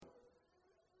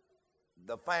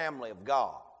the family of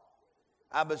God.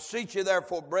 I beseech you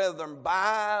therefore, brethren,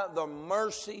 by the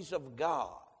mercies of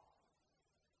God,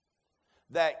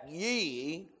 that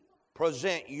ye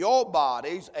present your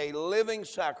bodies a living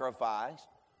sacrifice,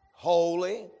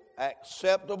 holy,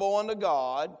 acceptable unto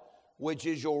God, which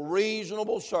is your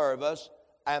reasonable service,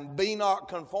 and be not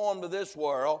conformed to this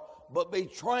world, but be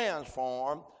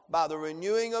transformed by the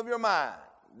renewing of your mind,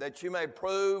 that you may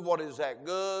prove what is that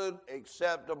good,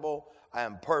 acceptable,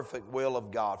 and perfect will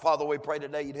of God. Father, we pray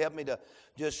today you'd help me to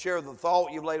just share the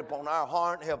thought you've laid upon our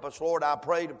heart. Help us, Lord, I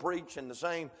pray to preach in the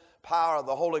same power of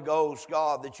the Holy Ghost,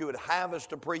 God, that you would have us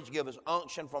to preach, give us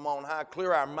unction from on high,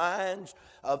 clear our minds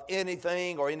of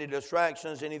anything or any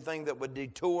distractions, anything that would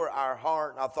detour our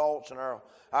heart, our thoughts, and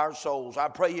our souls. I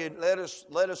pray you let us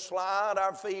slide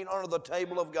our feet under the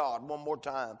table of God one more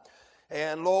time.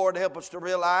 And Lord, help us to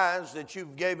realize that you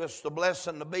gave us the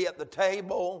blessing to be at the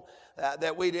table,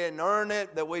 that we didn't earn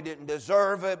it, that we didn't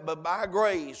deserve it, but by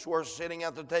grace we're sitting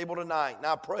at the table tonight. And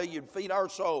I pray you'd feed our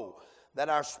soul, that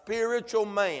our spiritual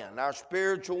man, our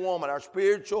spiritual woman, our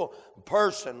spiritual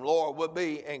person, Lord, would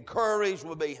be encouraged,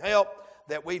 would be helped,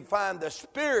 that we'd find the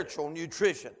spiritual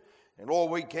nutrition. And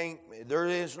Lord, there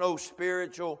is no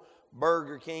spiritual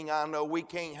Burger King. I know we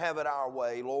can't have it our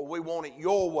way, Lord. We want it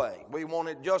your way. We want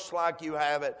it just like you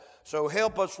have it. So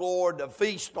help us, Lord, to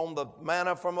feast on the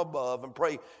manna from above, and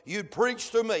pray you'd preach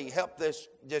through me. Help this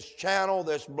channel,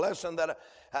 this blessing,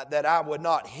 that I would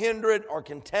not hinder it or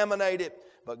contaminate it.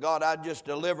 But God, I just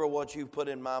deliver what you've put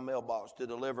in my mailbox to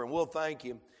deliver. And we'll thank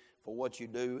you for what you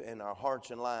do in our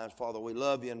hearts and lives. Father, we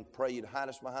love you and pray you'd hide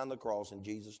us behind the cross in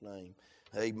Jesus' name.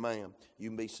 Amen. You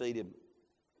can be seated.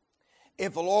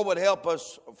 If the Lord would help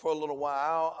us for a little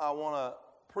while, I want to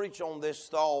preach on this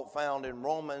thought found in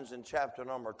Romans in chapter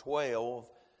number 12,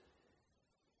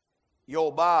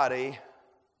 your body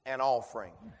an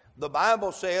offering. The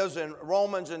Bible says in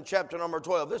Romans in chapter number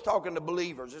 12, it's talking to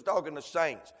believers, it's talking to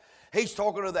saints. He's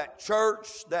talking to that church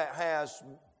that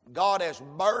God has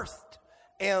birthed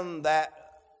in that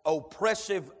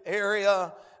oppressive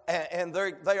area, and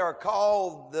they are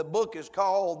called, the book is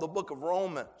called the book of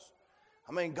Romans.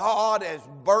 I mean, God has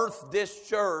birthed this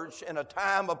church in a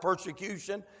time of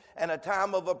persecution and a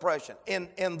time of oppression. In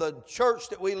the church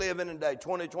that we live in today,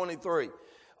 2023,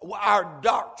 our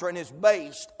doctrine is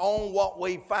based on what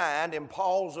we find in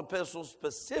Paul's epistles,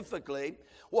 specifically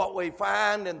what we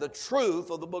find in the truth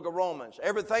of the book of Romans.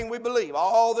 Everything we believe,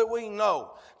 all that we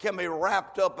know, can be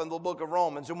wrapped up in the book of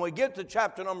Romans. And when we get to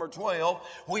chapter number 12,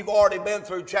 we've already been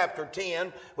through chapter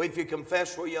 10. If you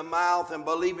confess with your mouth and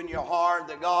believe in your heart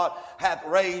that God hath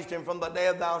raised him from the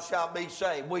dead, thou shalt be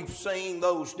saved. We've seen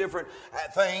those different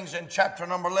things in chapter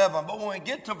number 11. But when we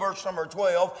get to verse number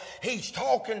 12, he's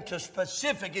talking to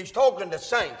he's talking to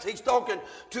saints. He's talking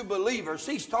to believers.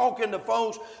 He's talking to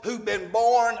folks who've been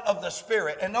born of the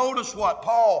Spirit. And notice what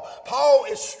Paul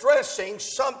is stressing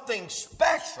something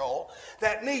special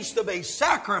that needs to be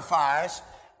sacrificed,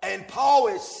 and Paul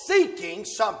is seeking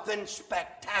something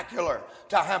spectacular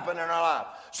to happen in our life.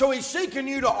 So he's seeking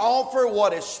you to offer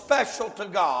what is special to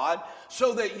God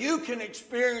so that you can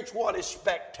experience what is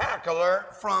spectacular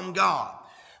from God.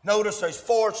 Notice there's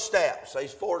 4 steps.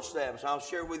 There's 4 steps. I'll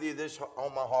share with you this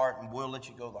on my heart, and we'll let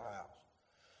you go to the house.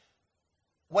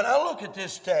 When I look at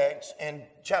this text in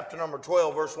chapter number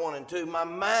 12, verse 1 and 2, my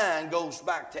mind goes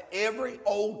back to every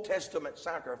Old Testament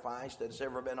sacrifice that's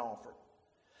ever been offered.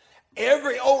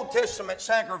 Every Old Testament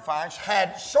sacrifice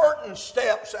had certain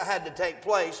steps that had to take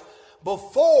place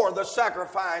before the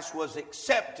sacrifice was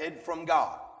accepted from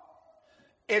God.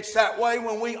 It's that way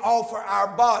when we offer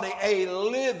our body a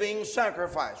living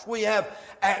sacrifice. We have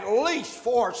at least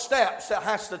 4 steps that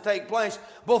has to take place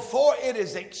before it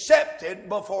is accepted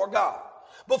before God.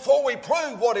 Before we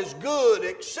prove what is good,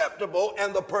 acceptable,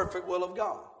 and the perfect will of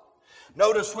God.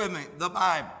 Notice with me, the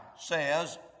Bible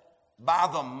says, by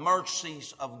the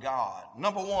mercies of God.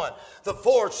 Number 1, the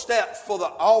 4 steps for the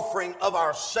offering of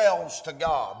ourselves to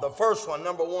God. The first one,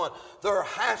 number 1, there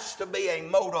has to be a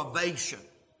motivation.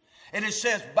 And it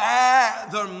says, by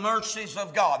the mercies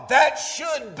of God. That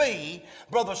should be,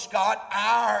 Brother Scott,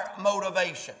 our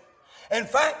motivation. In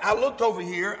fact, I looked over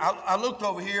here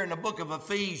in the book of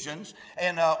Ephesians,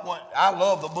 and I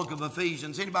love the book of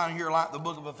Ephesians. Anybody here like the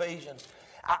book of Ephesians?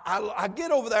 I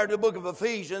get over there to the book of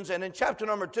Ephesians, and in chapter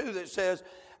number 2 that says,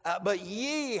 but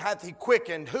ye hath he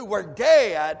quickened who were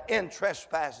dead in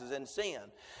trespasses and sin.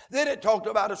 Then it talked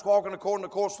about us walking according to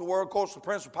the course of the world, of course the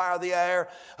prince of power of the air,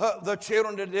 the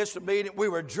children of disobedience. We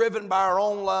were driven by our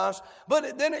own lust.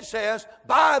 But then it says,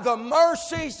 by the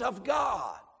mercies of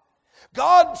God.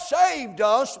 God saved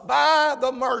us by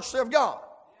the mercy of God.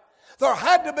 There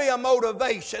had to be a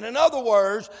motivation. In other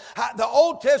words, the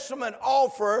Old Testament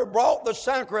offerer brought the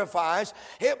sacrifice.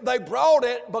 They brought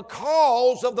it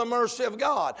because of the mercy of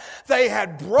God. They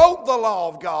had broke the law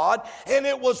of God, and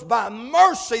it was by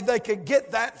mercy they could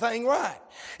get that thing right.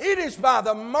 It is by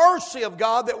the mercy of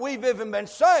God that we've even been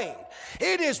saved.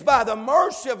 It is by the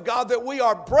mercy of God that we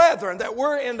are brethren, that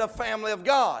we're in the family of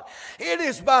God. It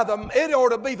ought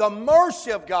to be the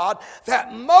mercy of God that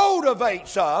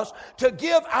motivates us to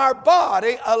give our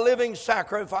body a living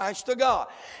sacrifice to God.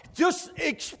 Just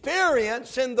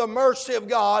experiencing the mercy of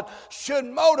God should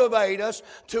motivate us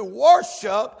to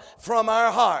worship from our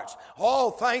hearts.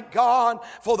 Oh, thank God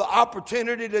for the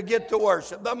opportunity to get to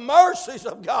worship. The mercies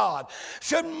of God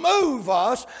should move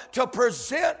us to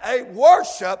present a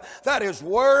worship that is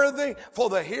worthy for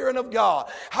the hearing of God.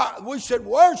 We should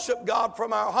worship God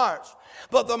from our hearts.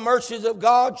 But the mercies of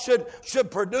God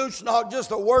should produce not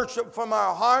just a worship from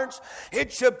our hearts,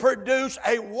 it should produce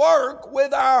a work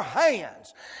with our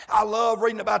hands. I love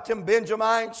reading about them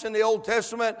Benjamites in the Old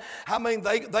Testament. I mean,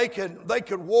 they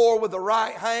could war with the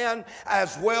right hand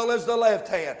as well as the left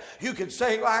hand. You could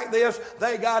say it like this: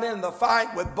 they got in the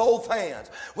fight with both hands.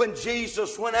 When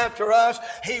Jesus went after us,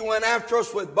 He went after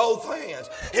us with both hands.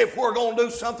 If we're going to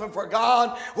do something for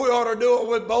God, we ought to do it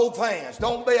with both hands.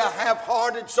 Don't be a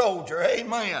half-hearted soldier.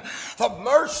 Amen. The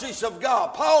mercies of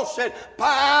God. Paul said,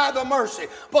 by the mercy,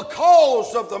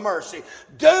 because of the mercy,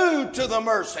 due to the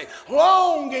mercy,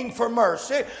 longing for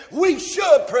mercy, we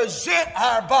should present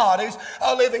our bodies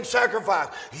a living sacrifice.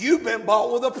 You've been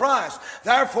bought with a price.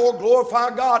 Therefore,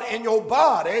 glorify God in your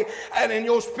body and in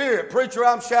your spirit. Preacher,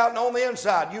 I'm shouting on the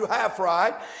inside. You half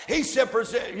right. He said, you're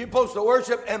supposed to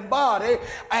worship in body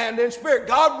and in spirit.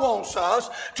 God wants us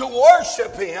to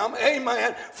worship Him,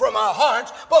 amen, from our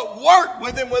hearts, but work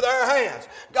with Him with our hands.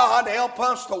 God help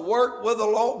us to work with the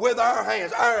Lord with our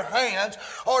hands. Our hands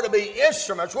are to be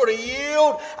instruments. We're to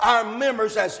yield our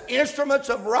members as instruments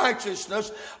of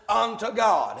righteousness unto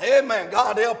God. Amen.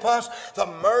 God help us. The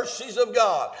mercies of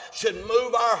God should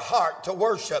move our heart to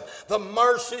worship. The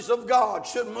mercies of God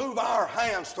should move our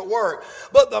hands to work.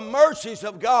 But the mercies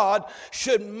of God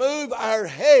should move our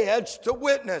heads to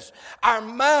witness. Our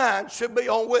mind should be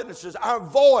on witnesses. Our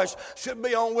voice should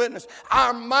be on witness.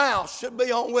 Our mouth should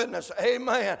be on witness.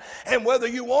 Amen. And whether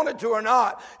you want it to or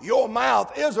not, your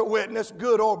mouth is a witness,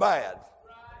 good or bad.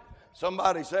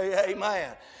 Somebody say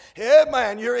amen.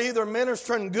 Amen. You're either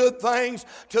ministering good things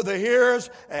to the hearers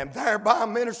and thereby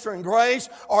ministering grace,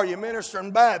 or you're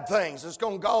ministering bad things. It's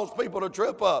going to cause people to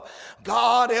trip up.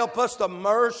 God help us. The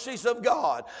mercies of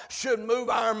God should move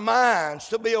our minds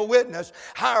to be a witness,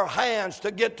 our hands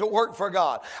to get to work for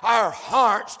God, our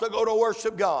hearts to go to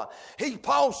worship God.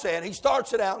 Paul said, he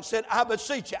starts it out and said, I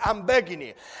beseech you, I'm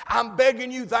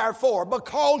begging you therefore,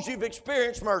 because you've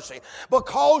experienced mercy,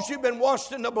 because you've been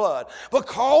washed in the blood,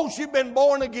 because you've been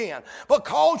born again,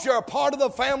 because you're a part of the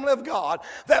family of God,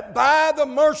 that by the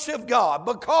mercy of God,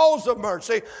 because of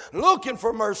mercy, looking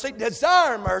for mercy,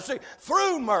 desiring mercy,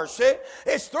 through mercy,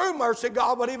 it's through mercy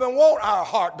God would even want our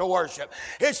heart to worship.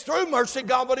 It's through mercy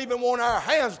God would even want our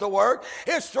hands to work.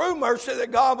 It's through mercy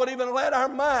that God would even let our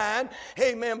mind,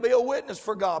 amen, be a witness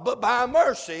for God. But by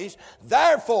mercies,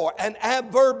 therefore, an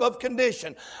adverb of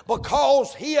condition,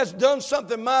 because He has done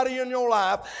something mighty in your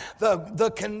life,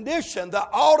 the condition, the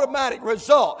automatic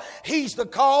result, He's the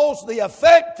cause. The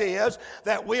effect is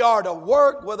that we are to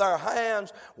work with our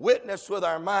hands, witness with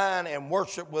our mind, and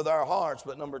worship with our hearts.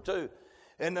 But number two,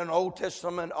 in an Old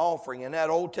Testament offering, in that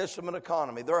Old Testament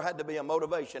economy, there had to be a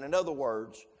motivation. In other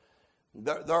words,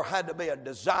 there had to be a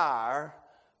desire,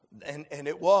 and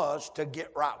it was to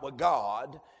get right with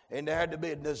God, and there had to be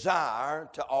a desire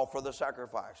to offer the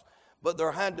sacrifice. But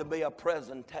there had to be a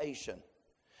presentation.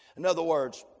 In other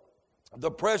words, the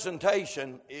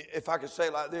presentation, if I could say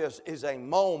it like this, is a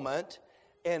moment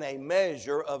and a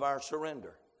measure of our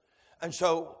surrender. And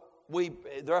so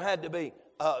there had to be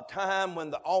a time when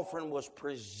the offering was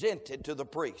presented to the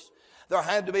priest. There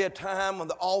had to be a time when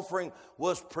the offering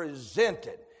was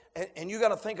presented. And you got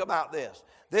to think about this.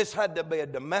 This had to be a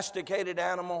domesticated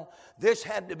animal. This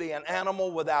had to be an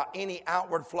animal without any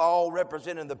outward flaw,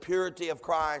 representing the purity of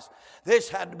Christ. This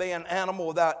had to be an animal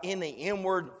without any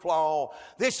inward flaw.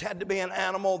 This had to be an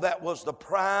animal that was the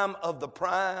prime of the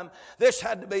prime. This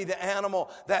had to be the animal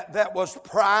that was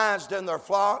prized in their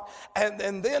flock.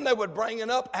 And then they would bring it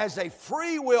up as a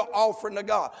free will offering to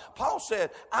God. Paul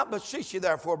said, I beseech you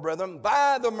therefore, brethren,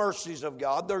 by the mercies of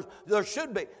God, there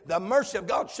should be, the mercy of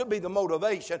God should should be the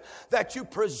motivation that you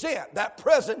present. That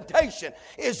presentation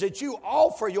is that you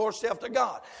offer yourself to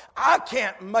God. I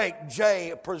can't make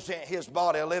Jay present his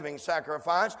body a living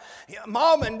sacrifice.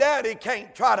 Mom and daddy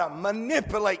can't try to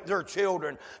manipulate their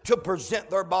children to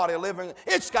present their body a living.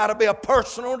 It's got to be a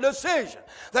personal decision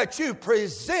that you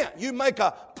present. You make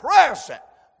a present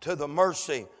to the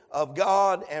mercy of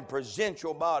God and present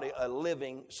your body a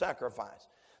living sacrifice.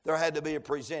 There had to be a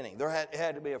presenting. There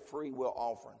had to be a free will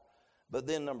offering. But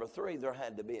then number 3, there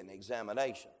had to be an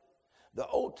examination. The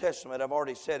Old Testament, I've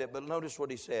already said it, but notice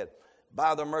what he said.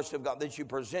 By the mercy of God, that you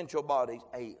present your bodies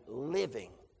a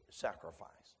living sacrifice.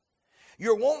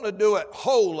 You're wanting to do it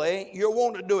holy. You're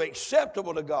wanting to do it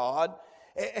acceptable to God.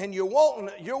 And you're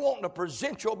wanting to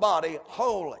present your body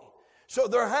holy. So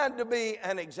there had to be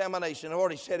an examination. I've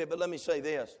already said it, but let me say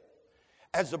this.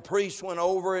 As the priest went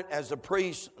over it, as the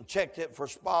priest checked it for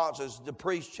spots, as the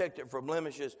priest checked it for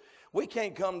blemishes, we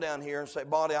can't come down here and say,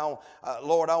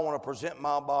 Lord, I want to present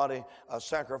my body a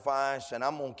sacrifice, and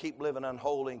I'm going to keep living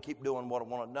unholy and keep doing what I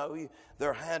want to know.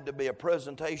 There had to be a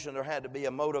presentation. There had to be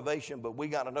a motivation, but we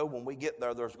got to know when we get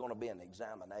there, there's going to be an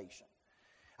examination.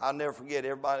 I'll never forget,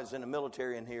 everybody that's in the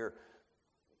military in here,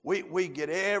 we get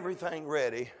everything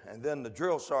ready, and then the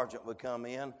drill sergeant would come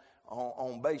in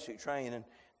on basic training,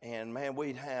 and man,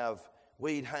 we'd have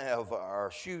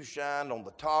our shoes shined on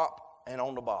the top and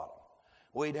on the bottom.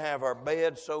 We'd have our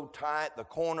bed so tight, the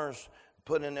corners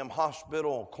put in them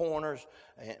hospital corners,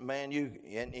 and man,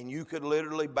 you could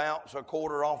literally bounce a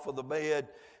quarter off of the bed.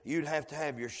 You'd have to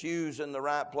have your shoes in the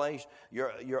right place.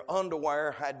 Your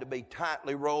underwear had to be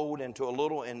tightly rolled into a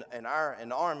little, in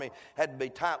the Army, had to be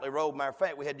tightly rolled. Matter of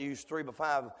fact, we had to use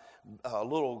 3x5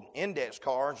 little index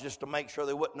cards just to make sure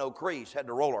there wasn't no crease. Had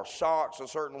to roll our socks a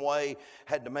certain way.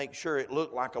 Had to make sure it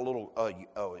looked like a little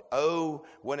O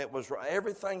when it was.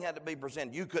 Everything had to be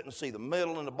presented. You couldn't see the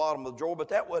middle and the bottom of the drawer, but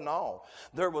that wasn't all.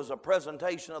 There was a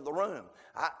presentation of the room.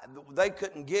 They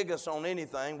couldn't gig us on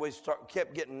anything. We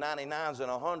kept getting 99s and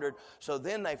 100. So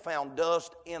then they found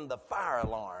dust in the fire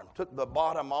alarm. Took the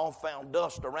bottom off, found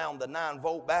dust around the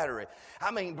 9-volt battery.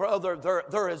 I mean, brother,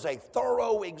 there is a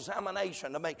thorough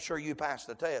examination to make sure you pass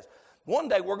the test. One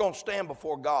day we're going to stand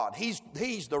before God. He's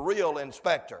the real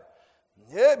inspector.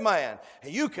 Yeah, man.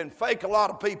 You can fake a lot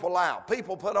of people out.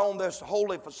 People put on this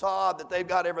holy facade that they've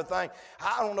got everything.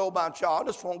 I don't know about y'all. I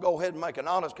just want to go ahead and make an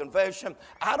honest confession.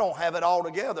 I don't have it all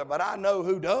together, but I know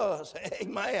who does.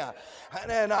 Amen.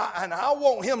 And I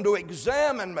want him to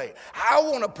examine me. I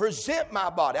want to present my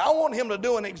body. I want him to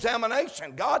do an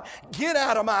examination. God, get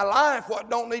out of my life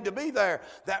what don't need to be there.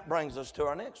 That brings us to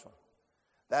our next one.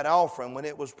 That offering when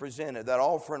it was presented. That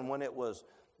offering when it was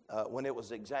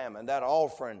examined. That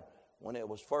offering when it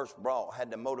was first brought, had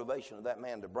the motivation of that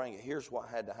man to bring it. Here's what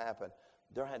had to happen.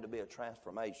 There had to be a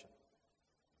transformation.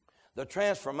 The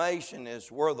transformation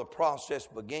is where the process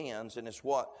begins, and it's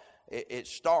what it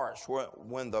starts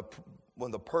when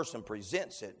the person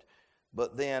presents it,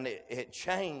 but then it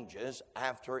changes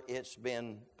after it's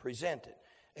been presented.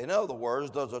 In other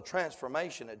words, there's a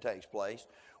transformation that takes place.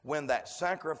 When that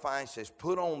sacrifice is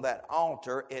put on that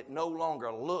altar, it no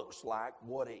longer looks like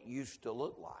what it used to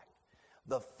look like.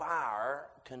 The fire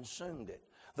consumed it.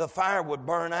 The fire would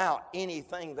burn out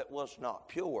anything that was not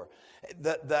pure.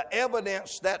 The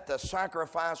evidence that the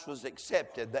sacrifice was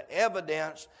accepted, the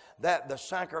evidence that the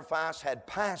sacrifice had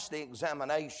passed the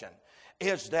examination,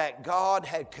 is that God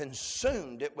had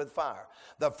consumed it with fire.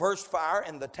 The first fire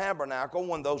in the tabernacle,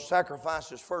 when those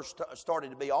sacrifices first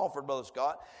started to be offered, Brother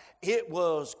Scott, it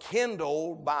was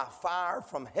kindled by fire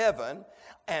from heaven,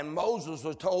 and Moses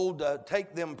was told to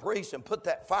take them priests and put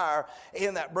that fire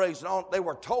in that brazen altar. They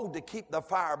were told to keep the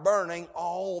fire burning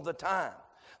all the time.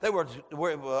 They were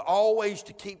always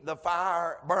to keep the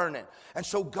fire burning. And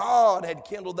so God had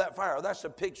kindled that fire. That's a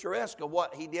picturesque of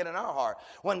what he did in our heart.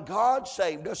 When God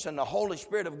saved us and the Holy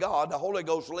Spirit of God, the Holy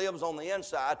Ghost lives on the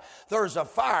inside, there's a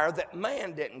fire that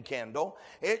man didn't kindle.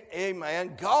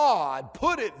 Amen. God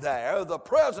put it there, the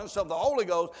presence of the Holy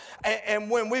Ghost. And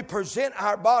when we present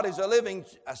our bodies a living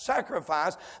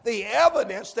sacrifice, the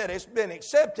evidence that it's been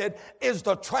accepted is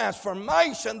the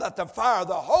transformation that the fire of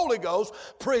the Holy Ghost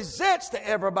presents to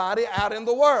everybody out in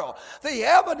the world. The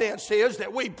evidence is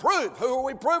that we prove. Who are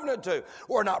we proving it to?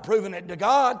 We're not proving it to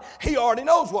God. He already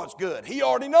knows what's good. He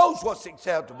already knows what's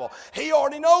acceptable. He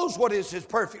already knows what is his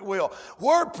perfect will.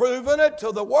 We're proving it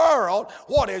to the world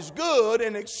what is good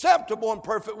and acceptable and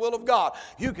perfect will of God.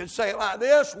 You can say it like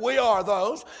this: we are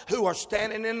those who are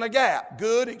standing in the gap.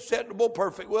 Good, acceptable,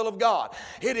 perfect will of God.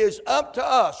 It is up to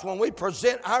us when we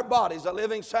present our bodies a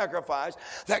living sacrifice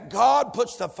that God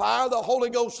puts the fire of the Holy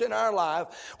Ghost in our life,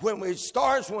 When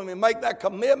we make that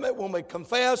commitment, when we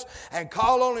confess and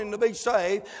call on Him to be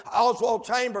saved, Oswald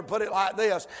Chambers put it like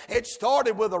this: it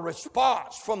started with a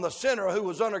response from the sinner who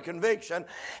was under conviction,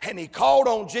 and he called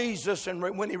on Jesus, and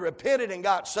when he repented and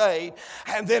got saved,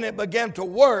 and then it began to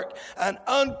work an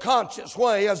unconscious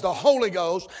way as the Holy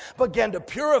Ghost began to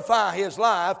purify his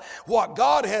life. What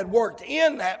God had worked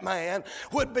in that man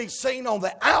would be seen on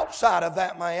the outside of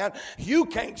that man. You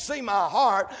can't see my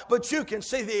heart, but you can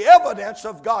see the evidence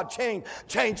of God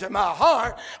changing my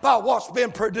heart by what's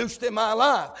been produced in my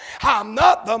life. I'm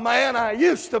not the man I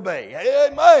used to be.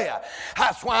 Amen.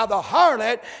 That's why the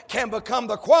harlot can become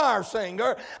the choir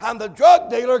singer, and the drug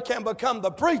dealer can become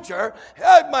the preacher.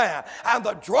 Amen. And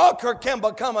the drunkard can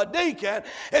become a deacon.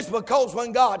 It's because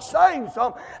when God saves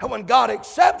them and when God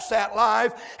accepts that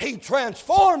life, He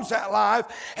transforms that life,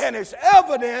 and it's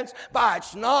evidenced by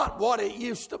it's not what it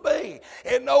used to be.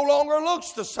 It no longer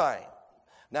looks the same.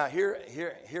 Now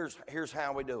here's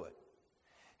how we do it.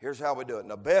 Here's how we do it.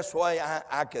 And the best way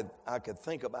I could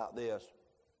think about this.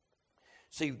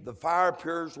 See, the fire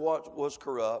pures what was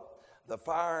corrupt. The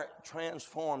fire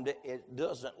transformed it. It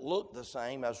doesn't look the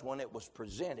same as when it was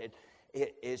presented.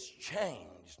 It is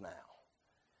changed now.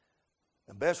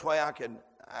 The best way I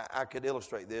could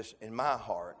illustrate this in my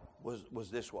heart was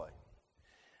this way.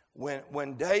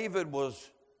 When David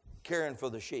was caring for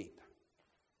the sheep,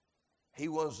 he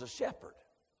was a shepherd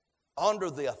under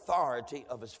the authority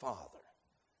of his father.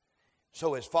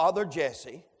 So his father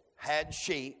Jesse had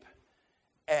sheep,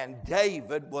 and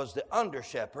David was the under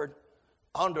shepherd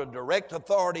under direct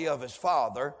authority of his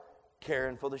father,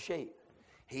 caring for the sheep.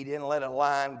 He didn't let a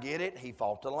lion get it, he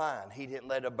fought the lion. He didn't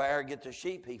let a bear get the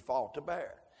sheep, he fought the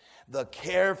bear. The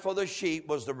care for the sheep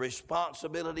was the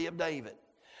responsibility of David.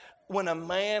 When a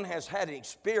man has had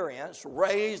experience,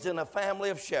 raised in a family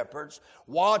of shepherds,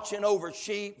 watching over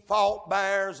sheep, fought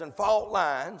bears and fought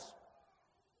lions,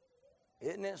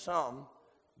 isn't it something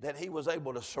that he was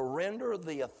able to surrender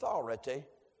the authority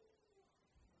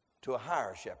to a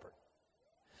higher shepherd?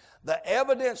 The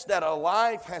evidence that a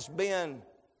life has been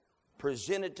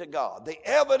presented to God. The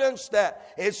evidence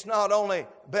that it's not only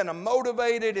been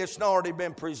motivated, it's not only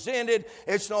been presented,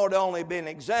 it's not only been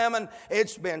examined,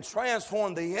 it's been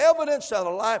transformed. The evidence of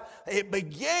a life, it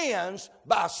begins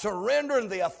by surrendering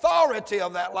the authority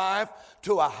of that life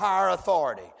to a higher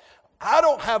authority. I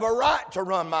don't have a right to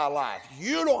run my life.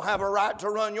 You don't have a right to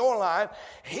run your life.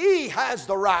 He has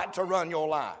the right to run your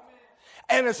life.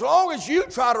 And as long as you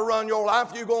try to run your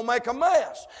life, you're going to make a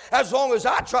mess. As long as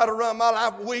I try to run my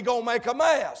life, we're going to make a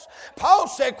mess. Paul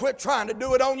said, quit trying to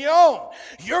do it on your own.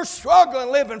 You're struggling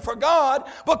living for God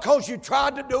because you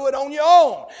tried to do it on your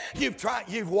own.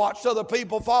 You've watched other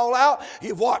people fall out.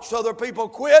 You've watched other people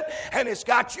quit, and it's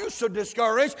got you so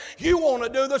discouraged, you want to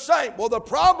do the same. Well, the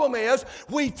problem is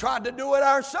we tried to do it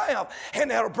ourselves,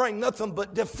 and that'll bring nothing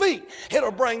but defeat.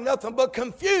 It'll bring nothing but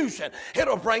confusion.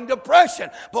 It'll bring depression.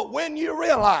 But when you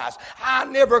realize I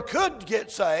never could get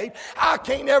saved, I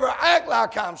can't ever act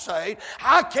like I'm saved,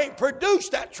 I can't produce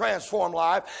that transformed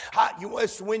life,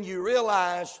 it's when you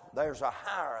realize there's a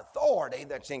higher authority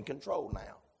that's in control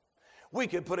now. We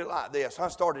could put it like this. I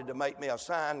started to make me a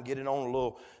sign, get it on a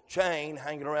little chain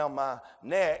hanging around my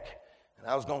neck, and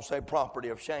I was going to say property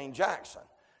of Shane Jackson.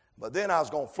 But then I was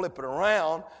going to flip it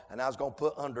around, and I was going to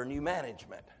put under new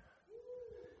management.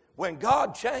 When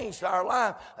God changed our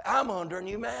life, I'm under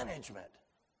new management.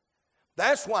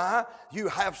 That's why you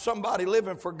have somebody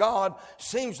living for God,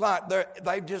 seems like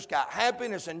they've just got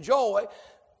happiness and joy.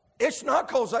 It's not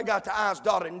because they got the I's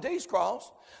dotted and T's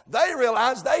crossed. They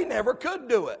realize they never could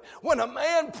do it. When a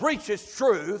man preaches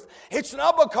truth, it's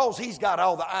not because he's got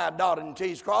all the I's dotted and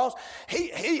T's crossed.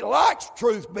 He likes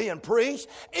truth being preached,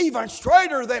 even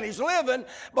straighter than he's living,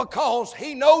 because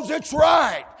he knows it's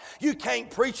right. You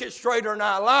can't preach it straighter than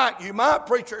I like. You might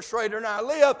preach it straighter than I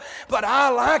live, but I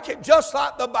like it just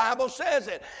like the Bible says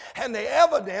it. And the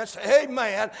evidence,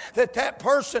 amen, that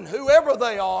person, whoever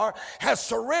they are, has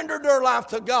surrendered their life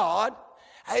to God.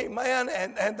 Amen.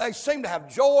 And they seem to have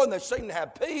joy, and they seem to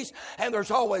have peace, and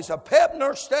there's always a pep in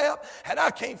their step, and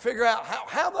I can't figure out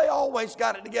how they always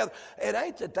got it together. It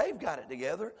ain't that they've got it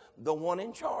together. The one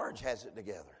in charge has it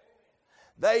together.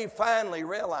 They finally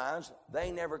realized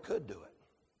they never could do it.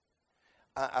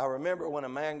 I remember when a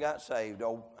man got saved.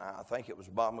 I think it was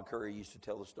Bob McCurry used to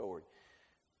tell the story.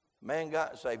 Man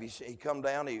got saved. He come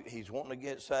down. He's wanting to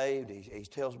get saved. He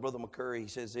tells Brother McCurry, he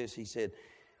says this. He said,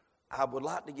 I would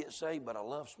like to get saved, but I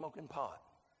love smoking pot.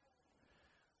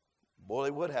 Boy,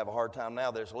 they would have a hard time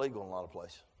now that it's legal in a lot of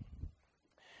places.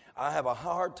 I have a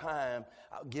hard time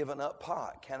giving up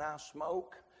pot. Can I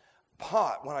smoke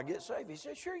pot when I get saved? He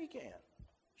said, sure you can.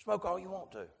 Smoke all you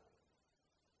want to.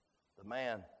 The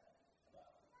man,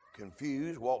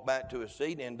 confused, walked back to his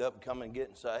seat, ended up coming and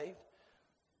getting saved.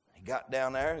 He got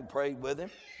down there and prayed with him.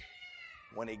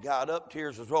 When he got up,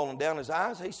 tears was rolling down his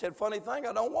eyes. He said, funny thing,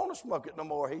 I don't want to smoke it no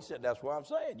more. He said, that's what I'm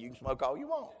saying. You can smoke all you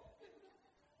want.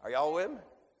 Are y'all with me?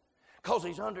 Because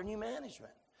he's under new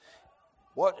management.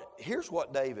 Here's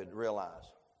what David realized.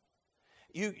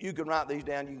 You can write these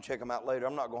down. You can check them out later.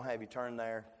 I'm not going to have you turn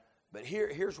there. But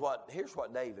here's what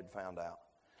David found out.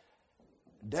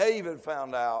 David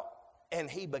found out, and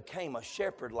he became a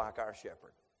shepherd like our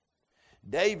shepherd.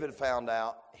 David found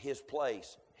out his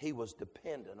place. He was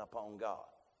dependent upon God.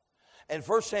 In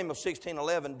 1 Samuel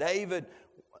 16:11,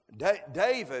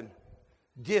 David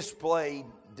displayed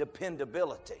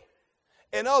dependability.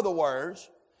 In other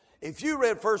words, if you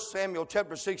read 1 Samuel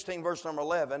chapter 16, verse number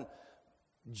 11,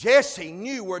 Jesse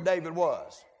knew where David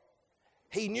was.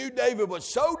 He knew David was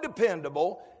so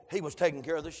dependable, he was taking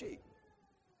care of the sheep.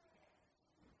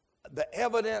 The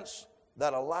evidence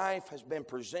that a life has been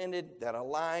presented, that a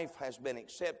life has been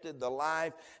accepted, the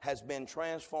life has been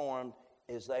transformed,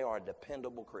 is they are a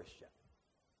dependable Christian.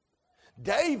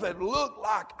 David looked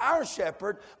like our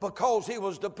shepherd because he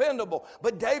was dependable.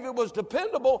 But David was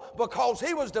dependable because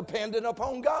he was dependent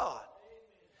upon God.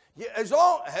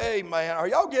 Hey man, are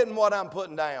y'all getting what I'm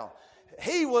putting down?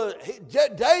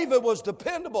 David was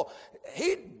dependable.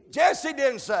 Jesse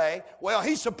didn't say, well,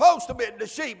 he's supposed to be at the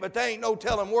sheep, but they ain't no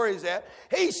telling where he's at.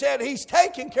 He said he's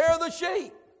taking care of the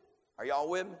sheep. Are y'all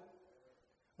with me?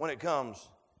 When it comes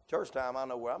church time, I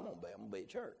know where I'm going to be. I'm going to be at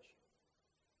church.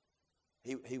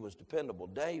 He was dependable.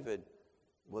 David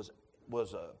was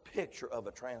a picture of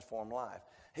a transformed life.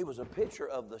 He was a picture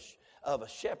of a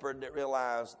shepherd that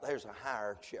realized there's a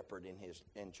higher shepherd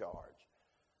in charge.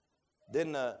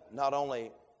 Then not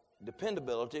only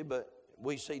dependability, but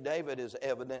we see David is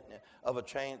evident of a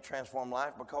transformed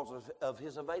life because of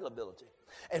his availability.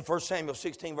 In 1 Samuel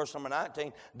 16, verse number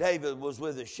 19, David was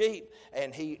with his sheep,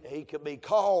 and he could be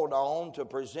called on to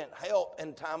present help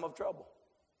in time of trouble.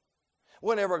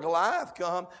 Whenever Goliath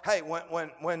come, hey,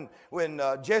 when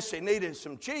Jesse needed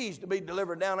some cheese to be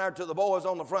delivered down there to the boys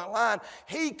on the front line,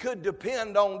 he could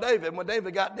depend on David. When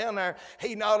David got down there,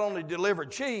 he not only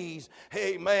delivered cheese,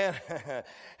 hey man,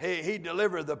 he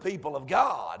delivered the people of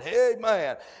God. Hey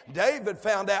man, David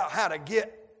found out how to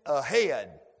get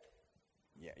ahead.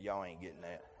 Yeah, y'all ain't getting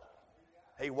that.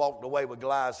 He walked away with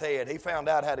Goliath's head. He found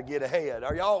out how to get ahead.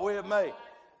 Are y'all with me?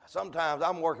 Sometimes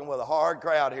I'm working with a hard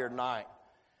crowd here tonight.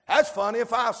 That's funny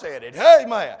if I said it. Hey,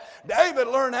 man, David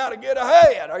learned how to get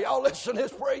ahead. Are y'all listening to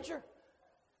this preacher?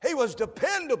 He was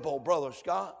dependable, Brother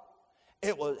Scott.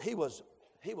 He was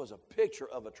a picture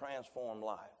of a transformed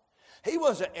life. He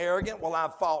wasn't arrogant. Well,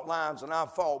 I've fought lions and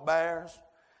I've fought bears.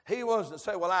 He wasn't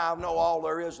say, well, I know all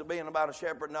there is to being about a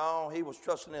shepherd. No, he was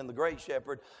trusting in the great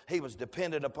shepherd. He was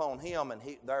dependent upon him, and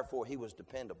therefore he was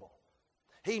dependable.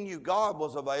 He knew God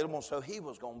was available, so he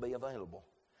was going to be available.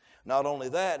 Not only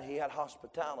that, he had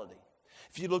hospitality.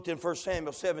 If you looked in 1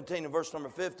 Samuel 17 and verse number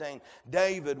 15,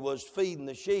 David was feeding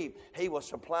the sheep. He was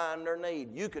supplying their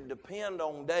need. You could depend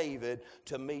on David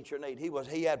to meet your need.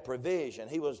 He had provision.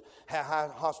 He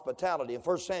had hospitality. In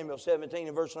 1 Samuel 17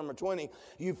 and verse number 20,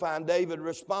 you find David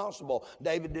responsible.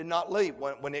 David did not leave.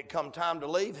 When it come time to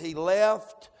leave, he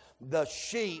left the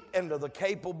sheep into the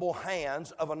capable hands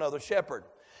of another shepherd.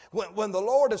 When the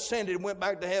Lord ascended and went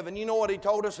back to heaven, you know what he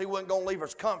told us? He wasn't going to leave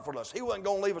us comfortless. He wasn't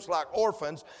going to leave us like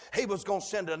orphans. He was going to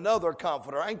send another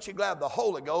comforter. Ain't you glad the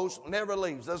Holy Ghost never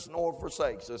leaves us nor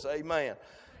forsakes us? Amen.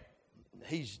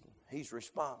 He's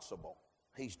responsible.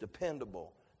 He's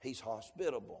dependable. He's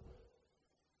hospitable.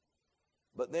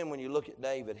 But then when you look at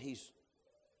David, he's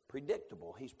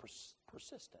predictable. He's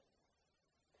persistent.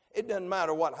 It doesn't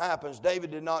matter what happens.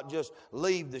 David did not just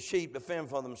leave the sheep to fend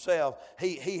for themselves.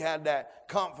 He had that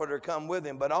comforter come with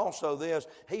him. But also this,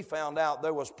 he found out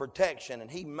there was protection,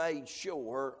 and he made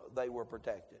sure they were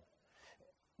protected.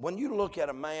 When you look at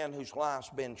a man whose life's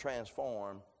been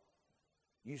transformed,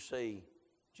 you see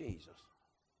Jesus.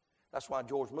 That's why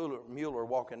George Mueller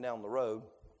walking down the road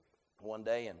one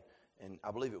day, and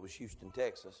I believe it was Houston,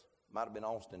 Texas. Might have been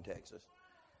Austin, Texas.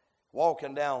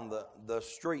 Walking down the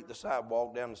street, the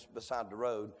sidewalk down beside the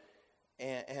road,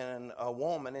 and a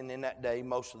woman, and in that day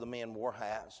most of the men wore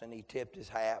hats, and he tipped his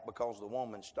hat because the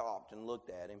woman stopped and looked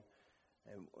at him.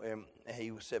 And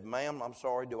he said, ma'am, I'm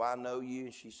sorry, do I know you?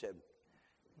 And she said,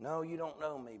 no, you don't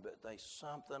know me, but there's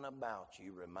something about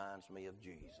you reminds me of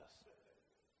Jesus.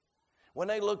 When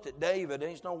they looked at David,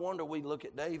 it's no wonder we look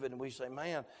at David and we say,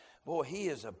 man, boy, he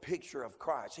is a picture of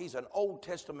Christ. He's an Old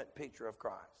Testament picture of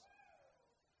Christ.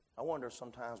 I wonder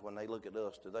sometimes when they look at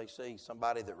us, do they see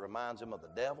somebody that reminds them of the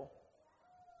devil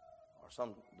or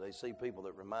They see people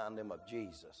that remind them of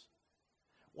Jesus.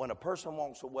 When a person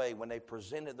walks away, when they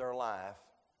presented their life,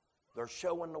 they're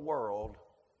showing the world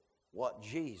what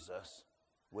Jesus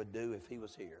would do if he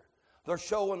was here. They're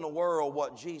showing the world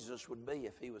what Jesus would be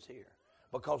if he was here.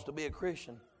 Because to be a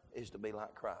Christian is to be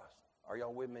like Christ. Are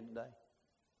y'all with me today?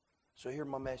 So here's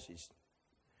my message.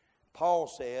 Paul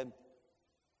said,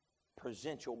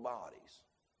 present your bodies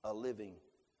a living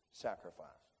sacrifice.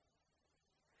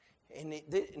 And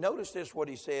notice this, what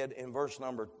he said in verse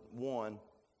number 1,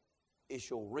 it's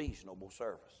your reasonable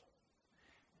service.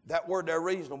 That word there,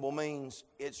 reasonable, means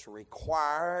it's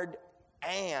required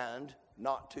and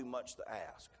not too much to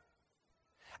ask.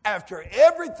 After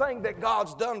everything that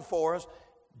God's done for us,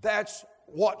 that's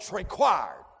what's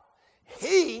required.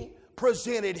 He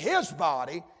presented his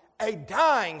body a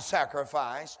dying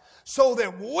sacrifice so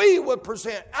that we would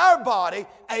present our body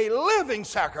a living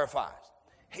sacrifice.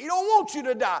 He don't want you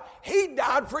to die. He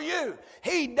died for you.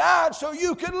 He died so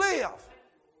you could live.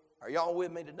 Are y'all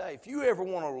with me today? If you ever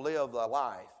want to live the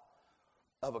life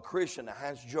of a Christian that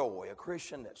has joy, a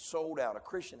Christian that's sold out, a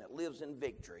Christian that lives in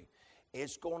victory,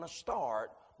 it's going to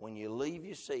start when you leave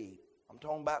your seat. I'm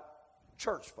talking about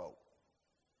church folk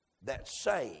that's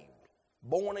saved,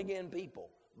 born again people,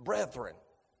 brethren.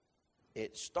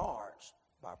 It starts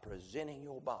by presenting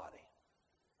your body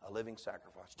a living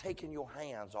sacrifice, taking your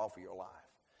hands off of your life.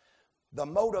 The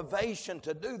motivation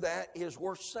to do that is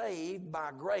we're saved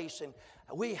by grace and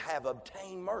we have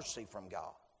obtained mercy from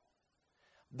God.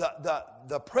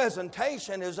 The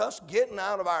presentation is us getting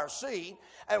out of our seat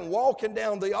and walking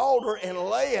down the altar and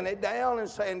laying it down and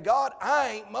saying, God, I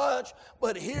ain't much,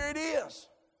 but here it is.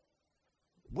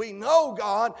 We know,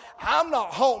 God, I'm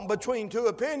not halting between two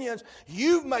opinions.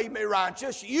 You've made me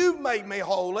righteous. You've made me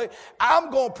holy.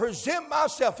 I'm going to present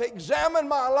myself, examine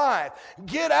my life.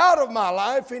 Get out of my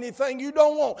life anything you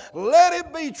don't want. Let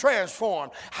it be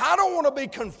transformed. I don't want to be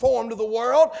conformed to the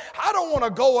world. I don't want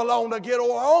to go along to get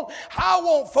along. I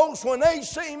want folks, when they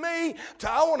see me,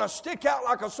 I want to stick out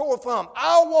like a sore thumb.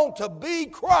 I want to be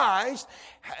Christ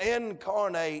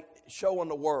incarnate, showing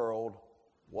the world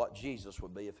what Jesus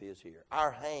would be if he is here.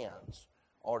 Our hands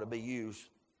are to be used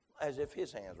as if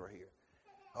his hands were here.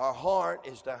 Our heart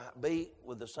is to beat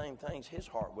with the same things his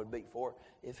heart would beat for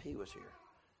if he was here.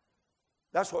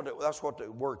 That's what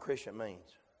the word Christian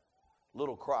means.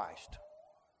 Little Christ,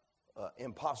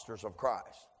 imposters of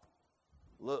Christ,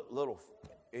 little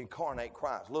incarnate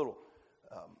Christ, little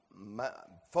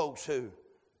folks who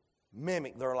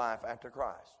mimic their life after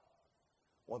Christ.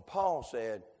 When Paul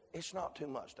said, it's not too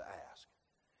much to ask.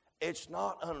 It's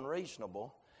not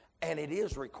unreasonable, and it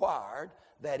is required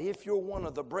that if you're one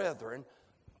of the brethren,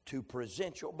 to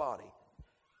present your body.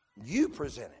 You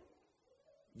present it.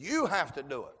 You have to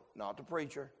do it. Not the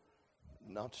preacher,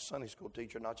 not the Sunday school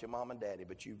teacher, not your mom and daddy,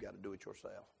 but you've got to do it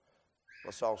yourself.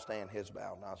 Let's all stand, heads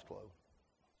bowed, and eyes closed.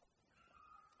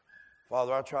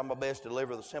 Father, I try my best to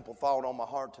deliver the simple thought on my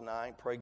heart tonight. Pray